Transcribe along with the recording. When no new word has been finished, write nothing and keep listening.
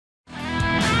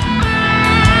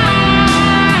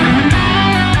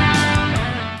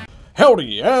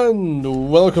Howdy, and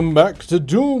welcome back to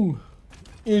Doom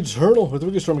Eternal with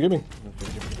Wickedstorm Gaming.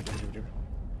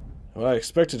 What I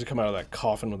expected to come out of that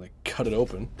coffin when they cut it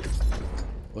open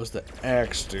was the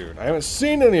axe, dude. I haven't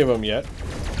seen any of them yet,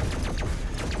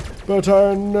 but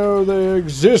I know they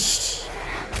exist.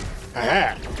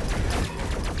 Aha!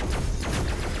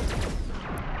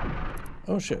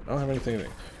 Oh shit, I don't have anything.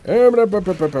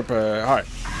 Alright.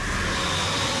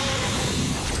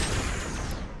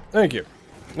 Thank you.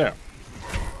 Now.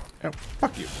 Oh,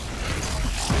 fuck you.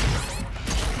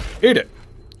 Eat it,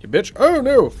 you bitch. Oh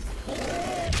no!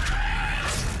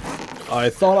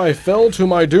 I thought I fell to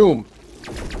my doom.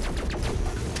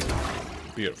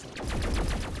 Beautiful.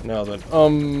 Now then,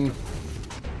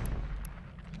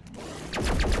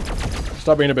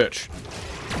 stop being a bitch.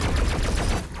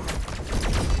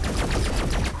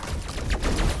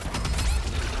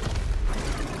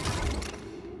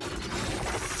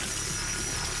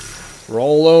 We're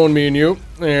all alone, me and you.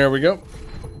 There we go.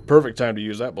 Perfect time to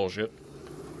use that bullshit.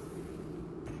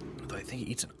 I think he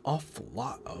eats an awful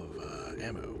lot of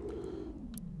ammo.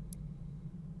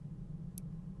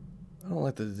 I don't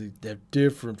like that they have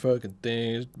different fucking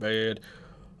things. Bad.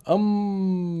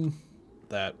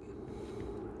 That.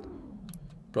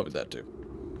 Probably that too.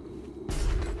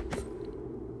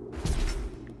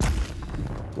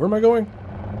 Where am I going?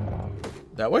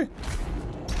 That way?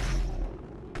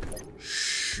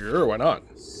 Sure, why not?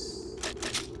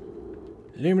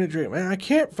 Limited drink. Man, I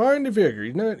can't find the figure.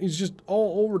 He's just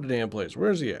all over the damn place.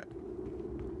 Where is he at?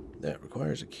 That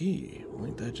requires a key. Well,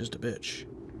 ain't that just a bitch?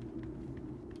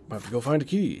 Might have to go find a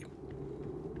key.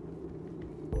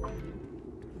 A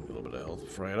little bit of health,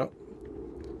 fry it up.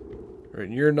 Right,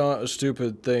 you're not a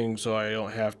stupid thing, so I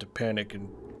don't have to panic and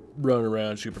run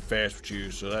around super fast with you,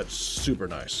 so that's super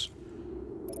nice.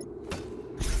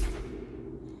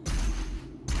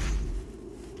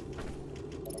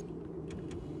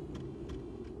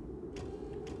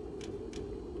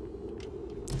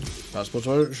 Not supposed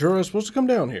to, sure I was supposed to come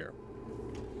down here.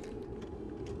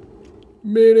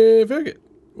 Maybe fuck it.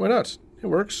 Why not? It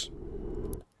works.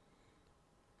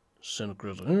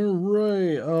 Cynical crystal.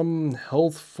 Alright,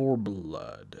 health for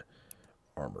blood.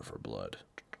 Armor for blood.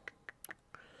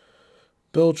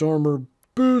 Belch armor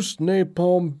boost,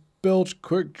 napalm, belch,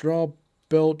 quick drop,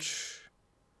 belch.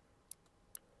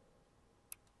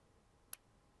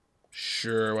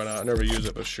 Sure, why not? I never use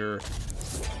it, but sure.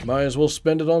 Might as well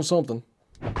spend it on something.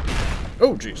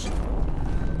 Oh, jeez.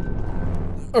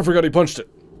 I forgot he punched it.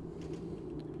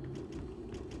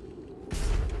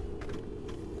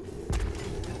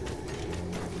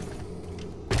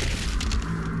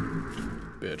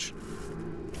 Bitch.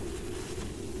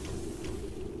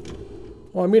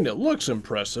 Well, I mean, it looks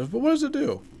impressive, but what does it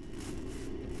do?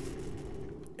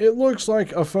 It looks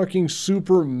like a fucking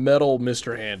super metal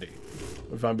Mr. Handy,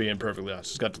 if I'm being perfectly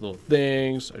honest. It's got the little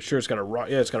things. I'm sure it's got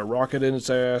a it's got a rocket in its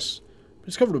ass.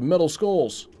 It's covered with metal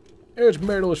skulls. It's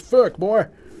metal as fuck, boy.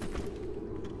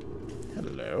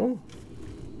 Hello.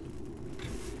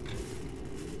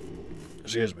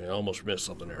 Excuse me, I almost missed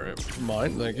something there.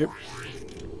 Mine, thank you.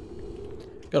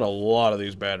 Got a lot of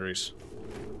these batteries.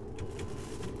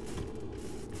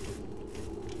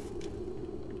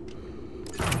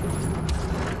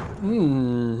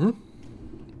 Oh,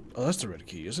 that's the red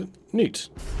key, is it? Neat.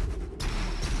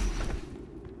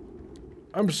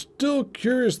 I'm still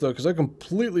curious, though, because I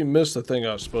completely missed the thing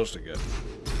I was supposed to get.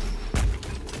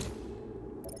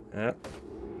 Yeah.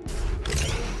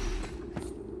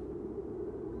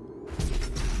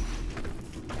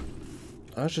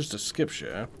 That's just a skip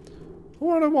shot.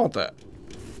 Why would I want that?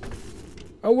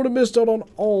 I would have missed out on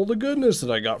all the goodness that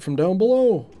I got from down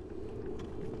below.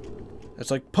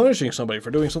 It's like punishing somebody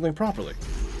for doing something properly.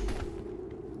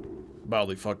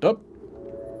 Badly fucked up.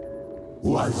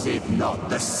 Was it not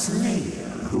the Slayer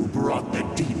who brought the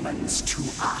demons to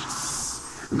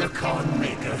us? The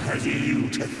Conmaker has you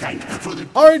to thank for the—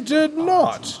 I did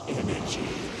not! Energy.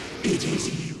 It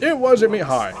is you. It wasn't me.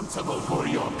 Hi. Responsible for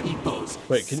your people's—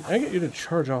 Wait, can I get you to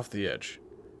charge off the edge?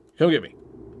 Come get me.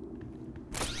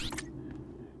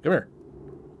 Come here.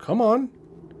 Come on.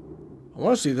 I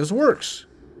want to see if this works.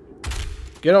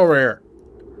 Get over here.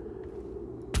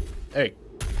 Hey.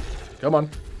 Come on.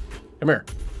 Come here.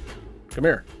 Come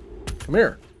here. Come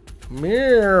here. Come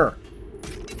here.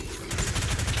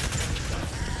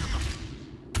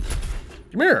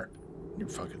 Come here. You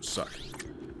fucking suck.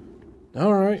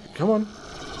 Alright, come on.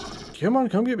 Come on,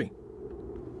 come get me.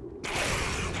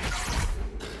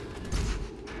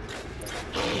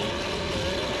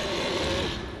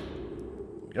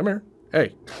 Come here.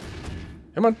 Hey.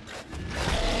 Come on.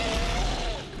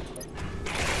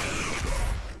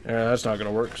 Yeah, that's not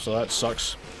gonna work, so that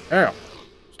sucks. Ow.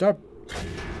 Stop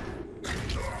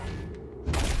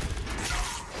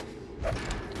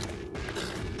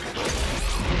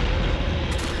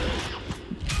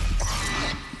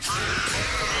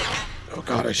Oh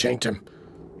god, I shanked him.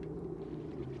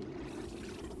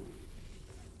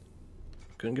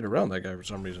 Couldn't get around that guy for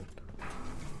some reason.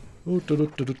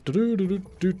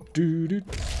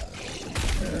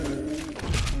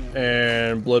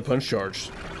 And blood punch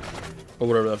charged. Or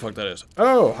whatever the fuck that is.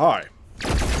 Oh, hi.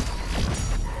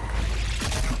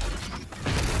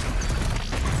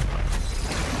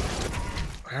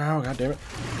 Oh, god damn it.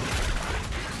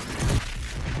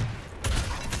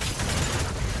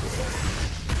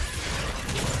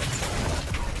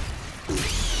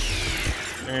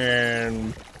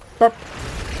 And pop.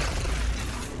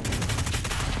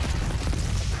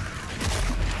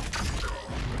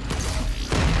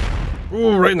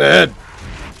 Ooh, right in the head.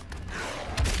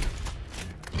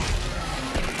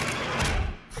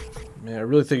 Man, I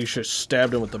really think you should have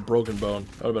stabbed him with the broken bone.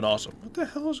 That would have been awesome. What the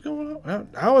hell is going on?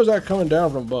 How is that coming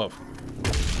down from above?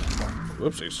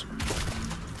 Whoopsies.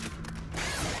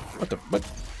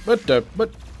 What?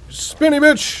 Spinny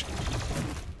bitch!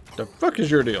 The fuck is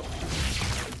your deal?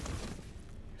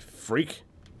 Freak.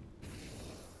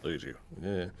 Look at you.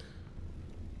 Yeah.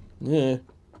 Yeah.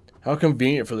 How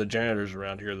convenient for the janitors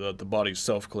around here that the body's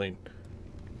self-clean.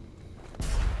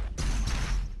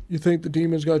 You think the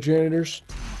demons got janitors?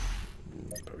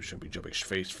 Probably shouldn't be jumping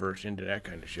face first into that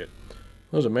kind of shit.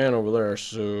 There's a man over there,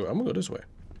 so I'm gonna go this way.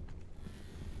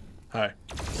 Hi.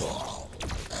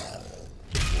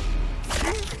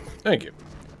 Thank you.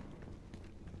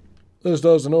 This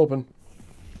doesn't open.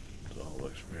 This all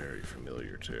looks very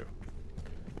familiar too.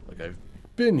 Like I've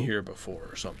been here before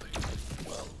or something.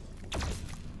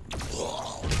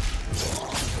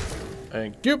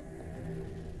 Thank you.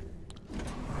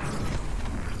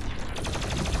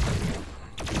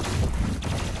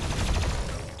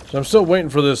 So I'm still waiting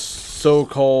for this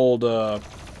so-called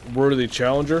worthy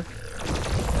challenger.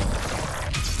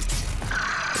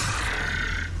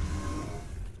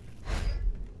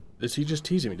 Is he just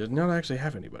teasing me? Does not actually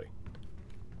have anybody.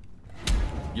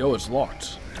 Yo, it's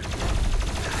locked.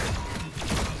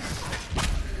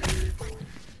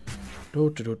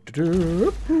 Ooh.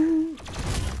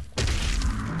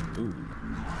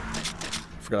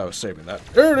 Forgot I was saving that.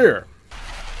 There, there.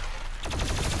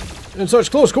 In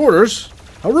such close quarters.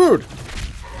 How rude.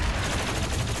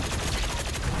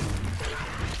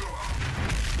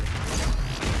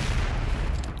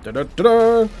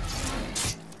 Da-da-da-da.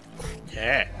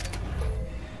 Yeah.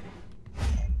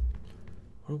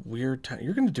 What a weird time.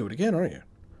 You're going to do it again, aren't you?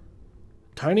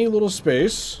 Tiny little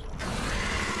space.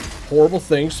 Horrible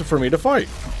things for me to fight.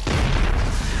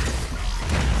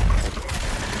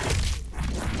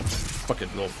 Fucking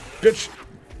little bitch.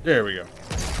 There we go.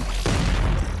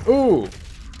 Ooh.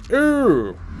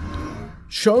 Ooh.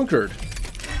 Chunkered.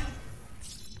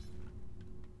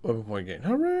 Weapon point gain.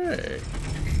 Hooray.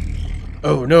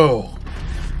 Oh no.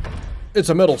 It's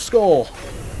a metal skull.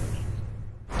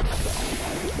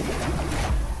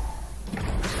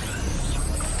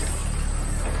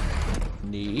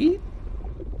 Neat.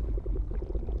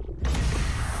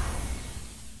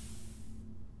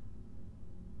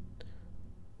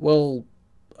 Well,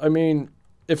 I mean,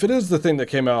 if it is the thing that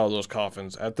came out of those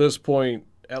coffins, at this point,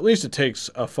 at least it takes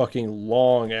a fucking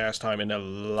long-ass time and a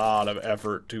lot of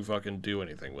effort to fucking do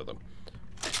anything with them.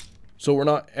 So we're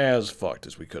not as fucked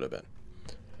as we could have been.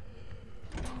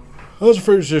 I was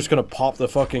afraid he was just gonna pop the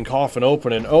fucking coffin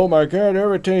open and, oh my god,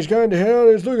 everything's going to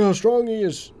hell, look how strong he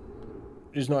is.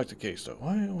 It's not the case, though.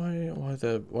 Why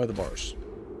the bars?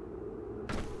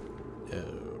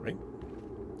 Right?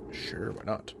 Sure, why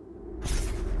not?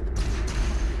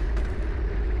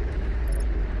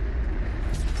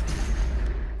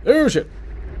 Oh shit!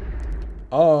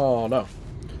 Oh no.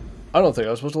 I don't think I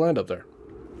was supposed to land up there.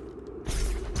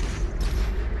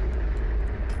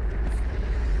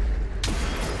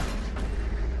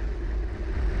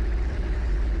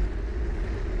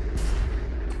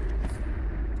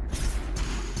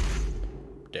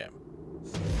 Damn.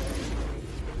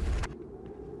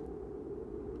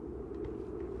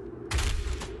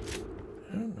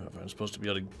 I don't know if I'm supposed to be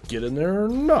able to get in there or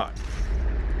not.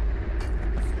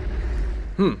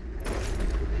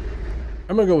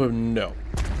 I'm gonna go with no.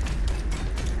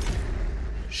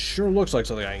 Sure looks like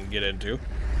something I can get into.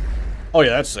 Oh yeah,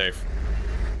 that's safe.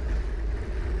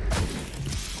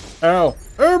 Ow.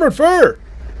 Urban fire!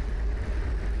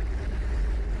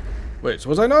 Wait, so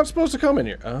was I not supposed to come in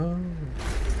here? Oh.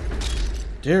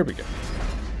 There we go.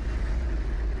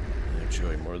 I'm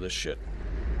enjoying more of this shit.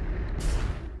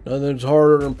 Nothing's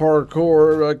harder than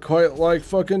parkour. I quite like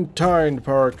fucking timed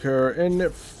parkour. Isn't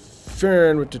it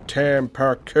fun with the time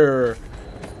parkour.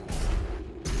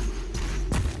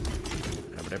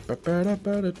 I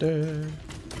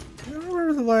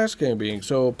remember the last game being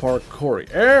so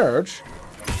parkoury. Ouch!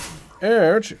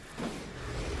 Ouch!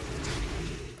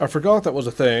 I forgot that was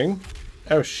a thing.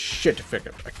 Oh shit, I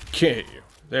can't hit you.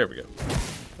 There we go.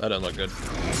 That doesn't look good.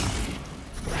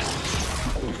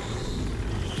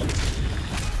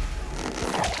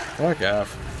 Fuck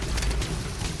off.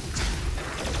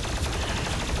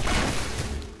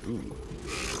 Ooh.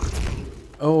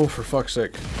 Oh, for fuck's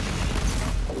sake.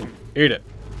 Eat it.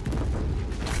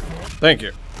 Thank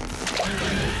you.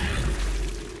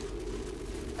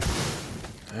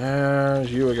 And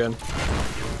you again.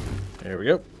 There we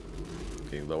go.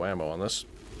 Getting low ammo on this.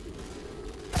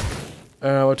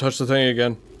 Oh, I touched the thing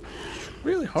again. It's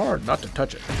really hard not to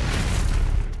touch it.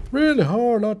 Really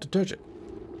hard not to touch it.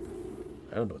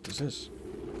 I don't know what this is.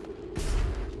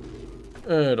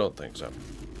 I don't think so.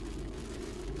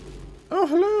 Oh,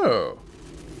 hello.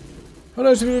 How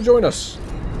nice of you to join us.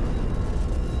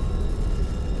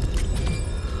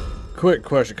 Quick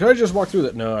question. Can I just walk through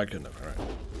that? No, I couldn't have. Alright.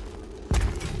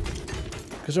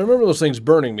 Because I remember those things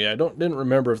burning me. I didn't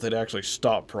remember if they'd actually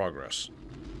stop progress.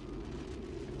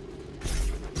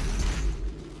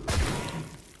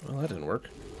 Well, that didn't work.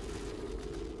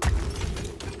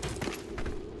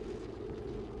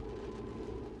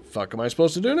 Fuck am I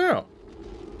supposed to do now?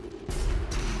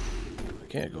 I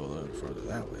can't go a little further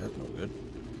that way. That's no good.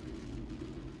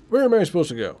 Where am I supposed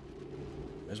to go?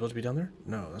 Am I supposed to be down there?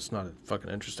 No, that's not a fucking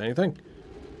interest to anything.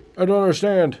 I don't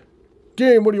understand.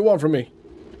 Game, what do you want from me?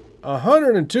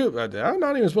 102. I'm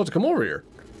not even supposed to come over here.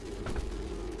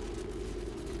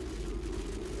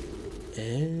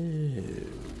 Oh.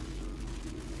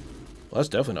 Well, that's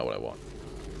definitely not what I want.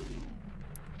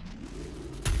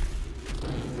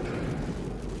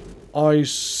 I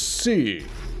see.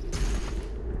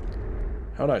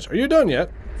 How nice. Are you done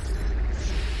yet?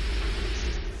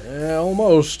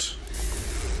 Almost.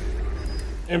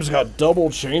 Im's got double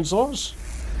chainsaws?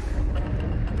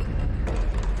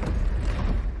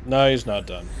 No, he's not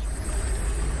done.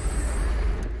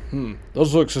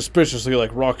 Those look suspiciously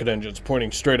like rocket engines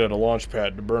pointing straight at a launch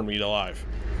pad to burn me alive.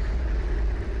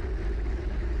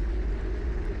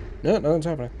 No, nothing's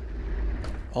happening.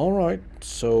 Alright,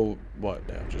 so what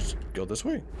now? Just go this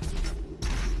way.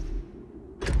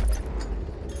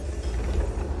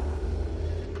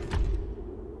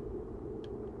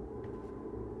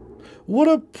 What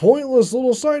a pointless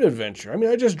little side adventure. I mean,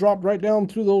 I just dropped right down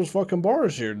through those fucking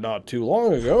bars here not too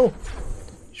long ago.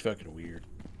 It's fucking weird.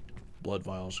 Blood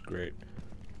vials, great.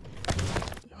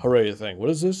 Hooray thing. What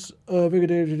is this? To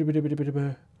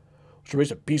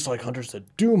raise a beast like hunters, the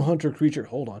Doom Hunter creature.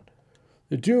 Hold on.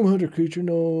 The Doom Hunter creature,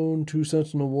 known to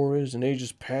Sentinel warriors in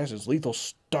ages past as lethal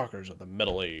stalkers of the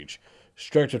Metal Age.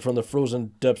 Extracted from the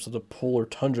frozen depths of the polar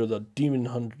tundra, the Demon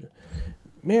Hunter.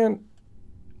 Man.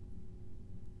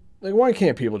 Like, why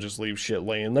can't people just leave shit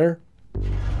laying there?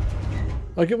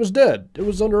 Like, it was dead. It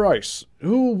was under ice.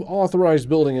 Who authorized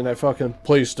building in that fucking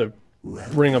place to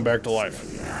bring them back to life?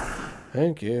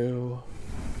 Thank you.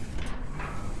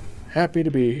 Happy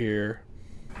to be here.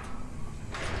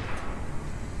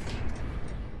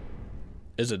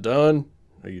 Is it done?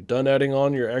 Are you done adding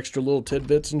on your extra little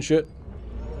tidbits and shit?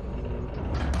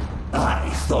 I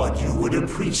thought you would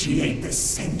appreciate the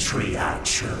sentry I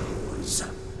chose.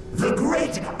 The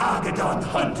great Argadon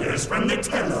hunters from the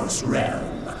Telos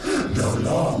realm, though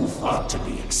long thought to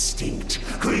be extinct,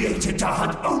 created to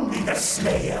hunt only the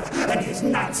Slayer and his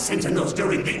Night Sentinels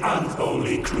during the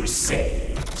Unholy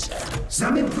Crusades.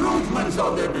 Some improvements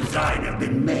on their design have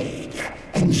been made.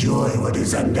 Enjoy what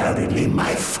is undoubtedly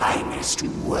my finest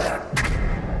work.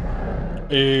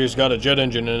 He's got a jet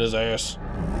engine in his ass.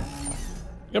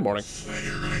 Good morning.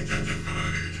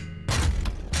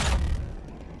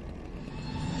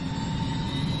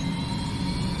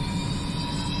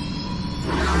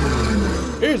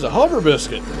 Here's a hover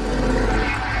biscuit.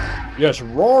 Yes,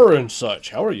 roar and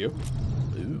such. How are you?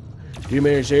 Ooh. Do you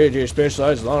manage to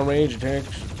specialize in long-range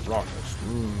attacks? Rockets.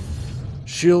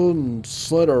 Shield and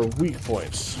sled are weak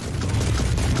points.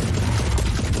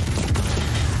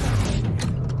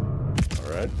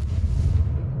 Alright.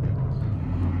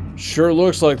 Sure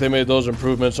looks like they made those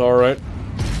improvements alright.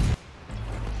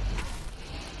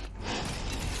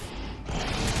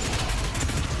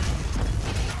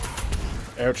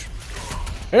 Ouch.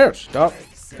 Ouch! Stop!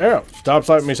 Ouch! Stop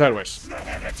slapping me sideways.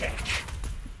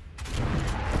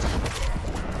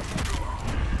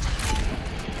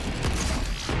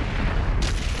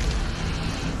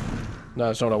 No,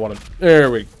 that's not what I wanted.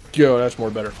 There we go. That's more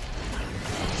better.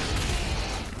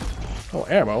 Oh,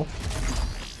 ammo.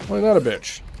 Why not a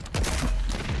bitch?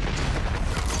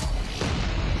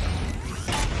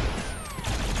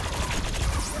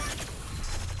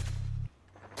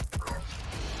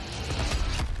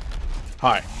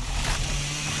 Hi.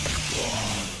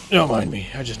 Don't mind me.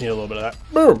 I just need a little bit of that.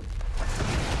 Boom!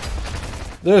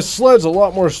 This sled's a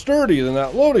lot more sturdy than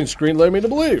that loading screen led me to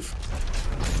believe.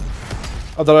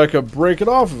 I thought I could break it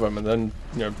off of him and then,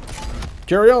 you know,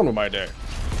 carry on with my day.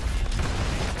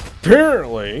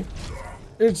 Apparently,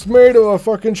 it's made of a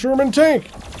fucking Sherman tank.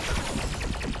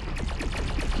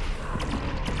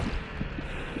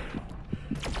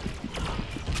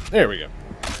 There we go.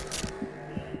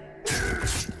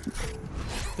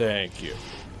 Thank you.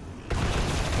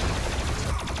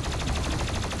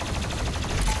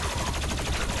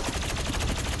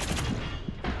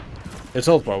 Its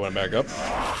health bar went back up.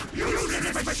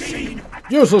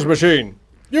 Useless machine!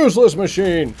 Useless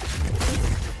machine!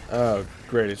 Oh,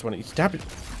 great. It's one of you. Stop it,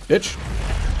 bitch.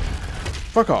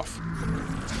 Fuck off.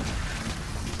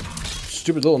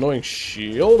 Stupid little annoying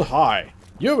shield. Hi.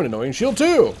 You have an annoying shield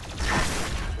too.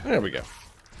 There we go.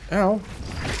 Ow.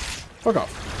 Fuck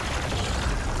off.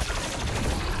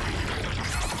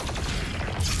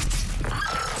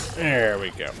 There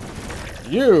we go.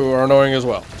 You are annoying as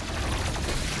well.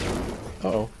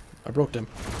 Uh-oh. I broke him.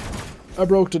 I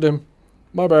broke him.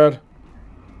 My bad.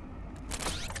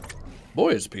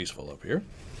 Boy, it's peaceful up here.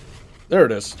 There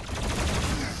it is.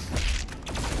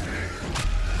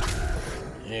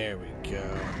 There we go.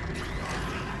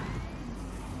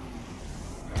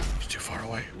 He's too far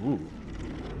away. Ooh.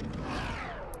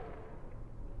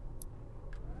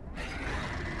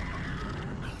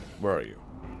 Where are you?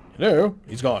 Hello?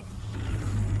 He's gone.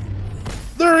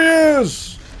 There he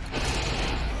is!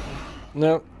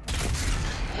 Nope.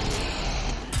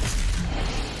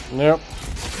 Nope.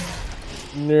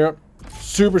 Nope.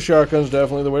 Super shotgun's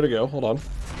definitely the way to go. Hold on.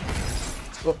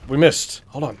 Oh, we missed.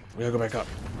 Hold on. We gotta go back up.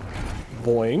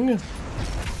 Boing.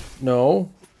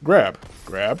 No. Grab.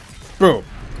 Grab. Boom.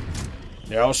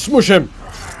 Now smoosh him.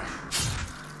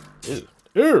 Ew.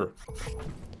 Ew.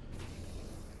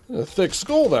 A thick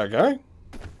skull, that guy.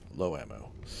 Low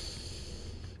ammo.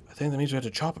 I think that means we have to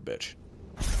chop a bitch.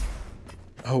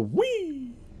 Oh,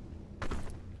 wee!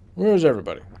 Where's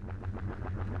everybody?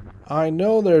 I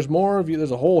know there's more of you.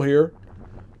 There's a hole here.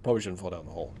 Probably shouldn't fall down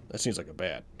the hole. That seems like a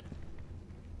bad.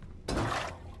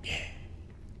 Yeah.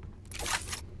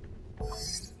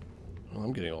 Well,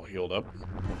 I'm getting all healed up.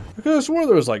 I could have swore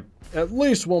there was like at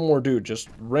least one more dude just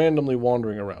randomly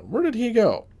wandering around. Where did he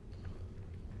go?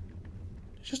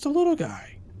 He's just a little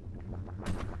guy.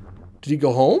 Did he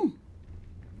go home?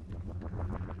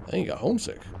 I think he got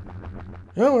homesick.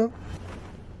 Oh well.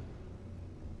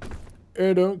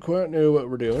 I don't quite know what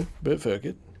we're doing, but fuck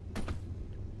it.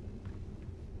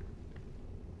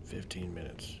 15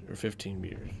 minutes, or 15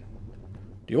 meters.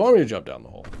 Do you want me to jump down the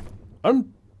hole?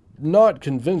 I'm not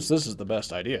convinced this is the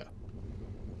best idea.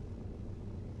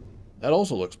 That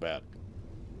also looks bad.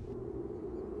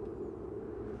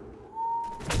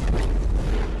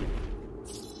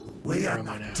 We are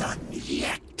not done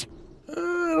yet. I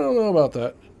don't know about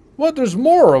that. What? There's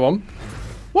more of them?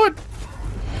 What?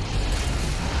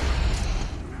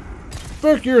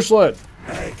 Pick your sled.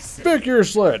 Pick your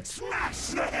sled. Smash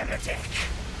the heretic.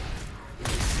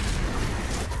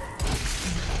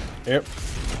 Yep.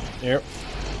 Yep.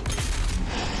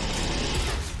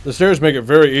 The stairs make it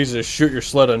very easy to shoot your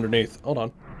sled underneath. Hold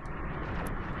on.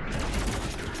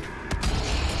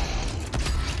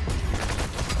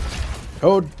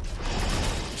 Code.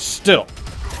 Still.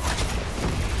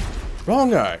 Wrong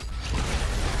guy.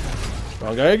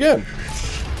 Wrong guy again.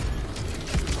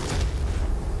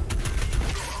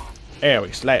 Ow,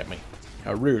 he slapped me.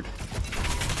 How rude.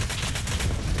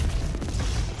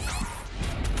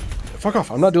 Fuck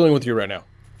off. I'm not dealing with you right now.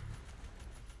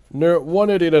 No, one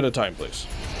idiot at a time, please.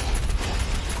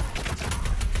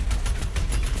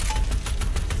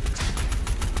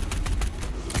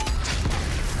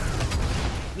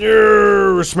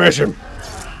 Yeah, smash him.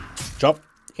 Chop.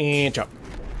 And chop.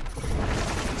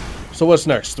 So what's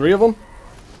next? 3 of them?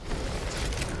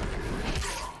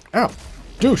 Ow.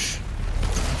 Douche.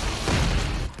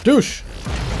 Douche.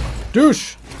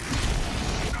 Douche.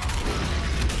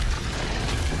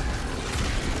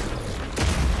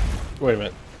 Wait a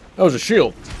minute. That was a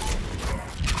shield.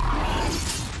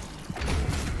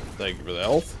 Thank you for the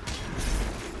health.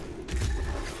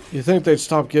 You think they'd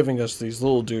stop giving us these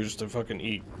little dudes to fucking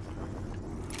eat.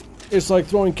 It's like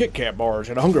throwing Kit Kat bars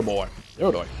at a Hunger Boy.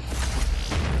 Oh boy.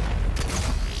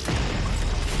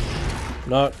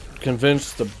 Not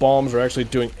convinced the bombs are actually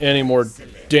doing any more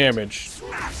damage.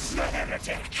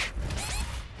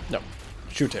 No.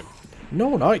 Shoot him.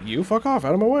 No, not you. Fuck off.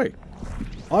 Out of my way.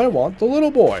 I want the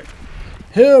little boy.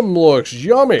 Him looks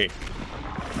yummy.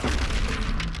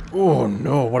 Oh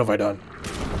no, what have I done?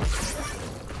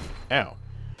 Ow.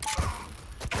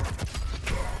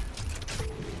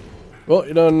 Well,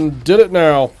 you done did it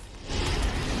now.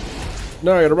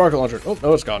 Now I got a rocket launcher. Oh,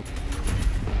 no, it's gone.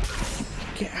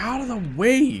 Get out of the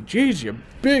way. Jeez, you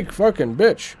big fucking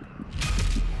bitch.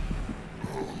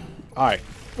 Aye.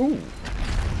 Ooh.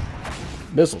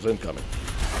 Missiles incoming.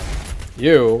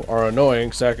 You are an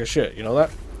annoying sack of shit. You know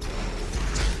that?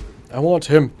 I want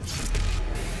him.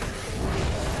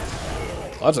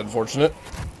 That's unfortunate.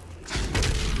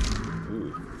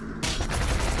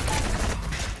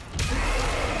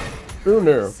 Ooh,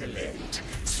 no. Excellent.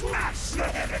 Smash the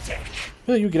heretic.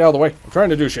 Yeah, you get out of the way. I'm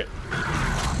trying to do shit.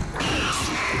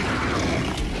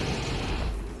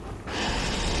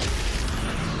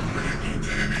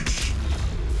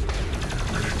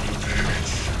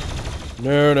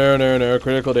 No, no, no, no.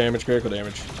 Critical damage, critical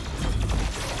damage.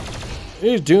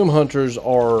 These Doom Hunters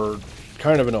are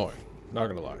kind of annoying. Not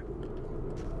gonna lie.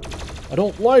 I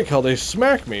don't like how they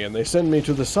smack me and they send me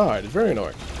to the side. It's very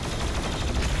annoying.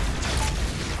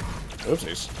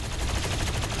 Oopsies.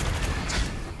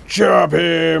 Chop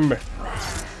him!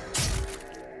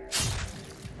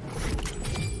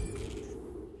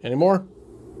 Any more?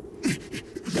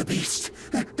 The beast.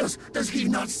 Does he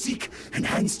not seek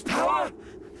enhanced power?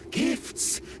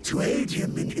 Gifts to aid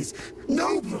him in his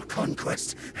noble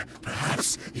conquest.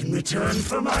 Perhaps in return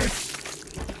for my...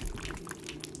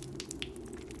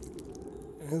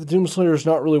 The Doomslayer's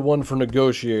not really one for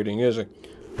negotiating, is he?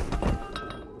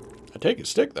 I take his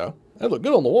stick, though. That looked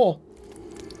good on the wall.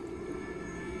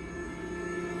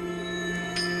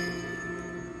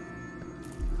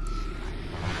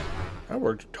 I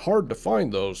worked hard to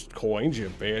find those coins, you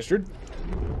bastard.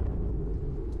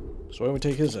 So why don't we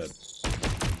take his head?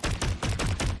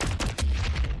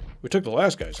 We took the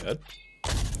last guy's head.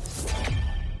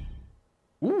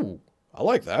 Ooh, I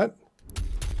like that.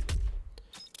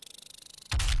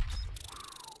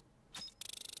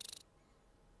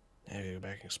 Hey, go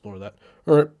back and explore that.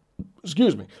 Alright,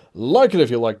 excuse me. Like it if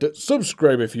you liked it,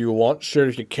 subscribe if you want, share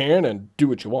if you can, and do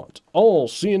what you want. I'll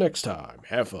see you next time.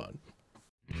 Have fun.